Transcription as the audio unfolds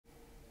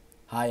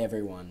Hi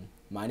everyone,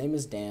 my name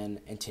is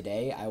Dan and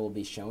today I will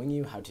be showing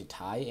you how to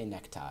tie a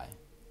necktie.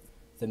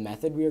 The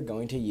method we are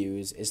going to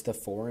use is the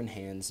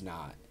 4-in-hands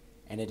knot,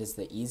 and it is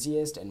the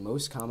easiest and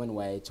most common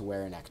way to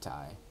wear a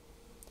necktie.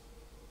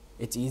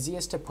 It's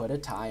easiest to put a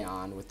tie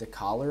on with the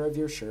collar of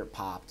your shirt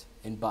popped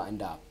and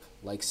buttoned up,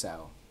 like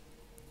so.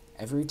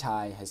 Every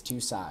tie has two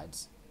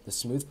sides. The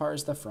smooth part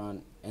is the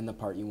front and the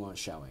part you want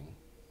showing.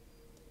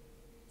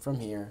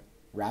 From here,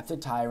 wrap the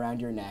tie around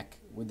your neck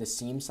with the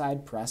seam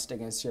side pressed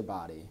against your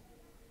body.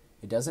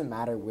 It doesn't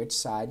matter which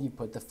side you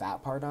put the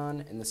fat part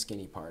on and the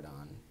skinny part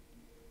on.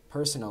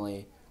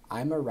 Personally,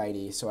 I'm a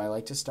righty, so I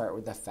like to start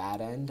with the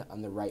fat end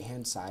on the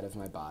right-hand side of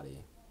my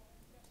body.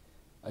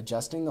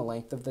 Adjusting the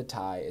length of the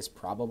tie is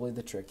probably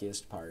the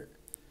trickiest part.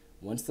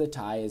 Once the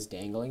tie is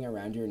dangling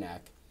around your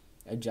neck,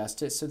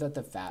 adjust it so that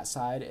the fat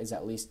side is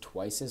at least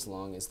twice as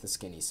long as the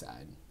skinny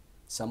side.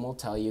 Some will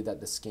tell you that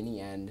the skinny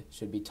end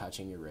should be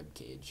touching your rib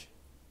cage.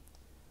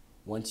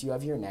 Once you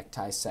have your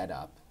necktie set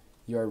up,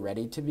 you are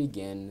ready to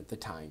begin the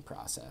tying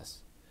process.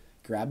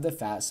 Grab the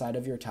fat side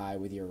of your tie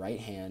with your right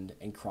hand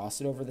and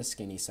cross it over the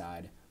skinny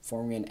side,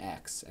 forming an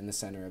X in the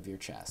center of your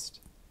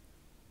chest.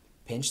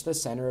 Pinch the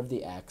center of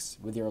the X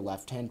with your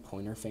left hand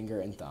pointer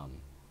finger and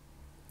thumb.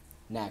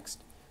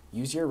 Next,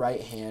 use your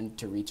right hand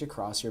to reach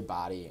across your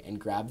body and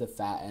grab the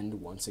fat end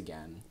once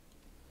again.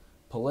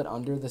 Pull it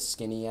under the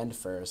skinny end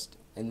first,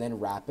 and then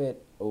wrap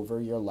it over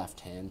your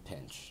left hand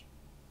pinch.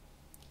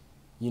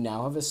 You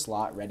now have a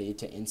slot ready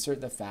to insert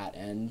the fat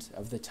end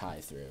of the tie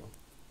through.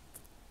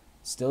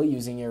 Still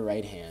using your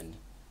right hand,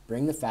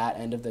 bring the fat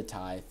end of the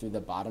tie through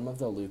the bottom of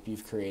the loop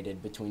you've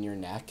created between your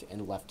neck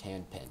and left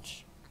hand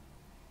pinch.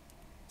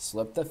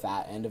 Slip the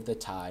fat end of the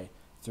tie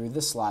through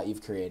the slot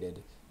you've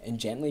created and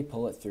gently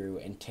pull it through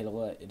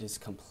until it is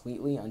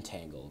completely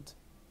untangled.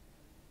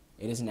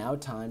 It is now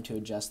time to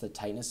adjust the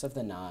tightness of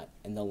the knot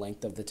and the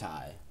length of the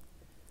tie.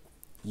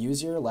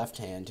 Use your left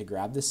hand to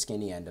grab the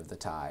skinny end of the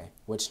tie,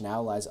 which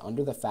now lies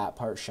under the fat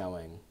part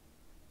showing.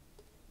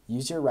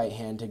 Use your right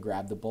hand to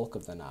grab the bulk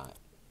of the knot.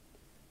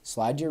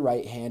 Slide your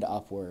right hand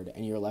upward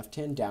and your left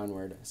hand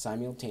downward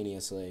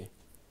simultaneously.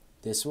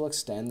 This will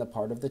extend the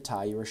part of the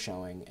tie you are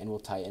showing and will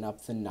tighten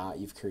up the knot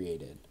you've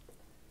created.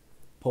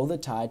 Pull the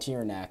tie to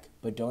your neck,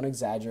 but don't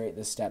exaggerate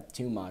this step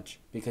too much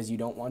because you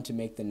don't want to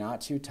make the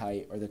knot too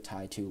tight or the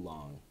tie too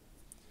long.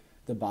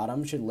 The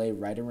bottom should lay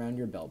right around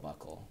your belt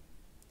buckle.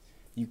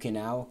 You can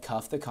now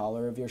cuff the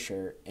collar of your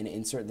shirt and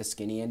insert the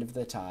skinny end of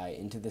the tie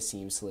into the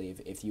seam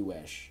sleeve if you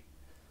wish.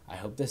 I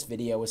hope this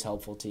video was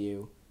helpful to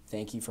you.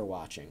 Thank you for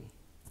watching.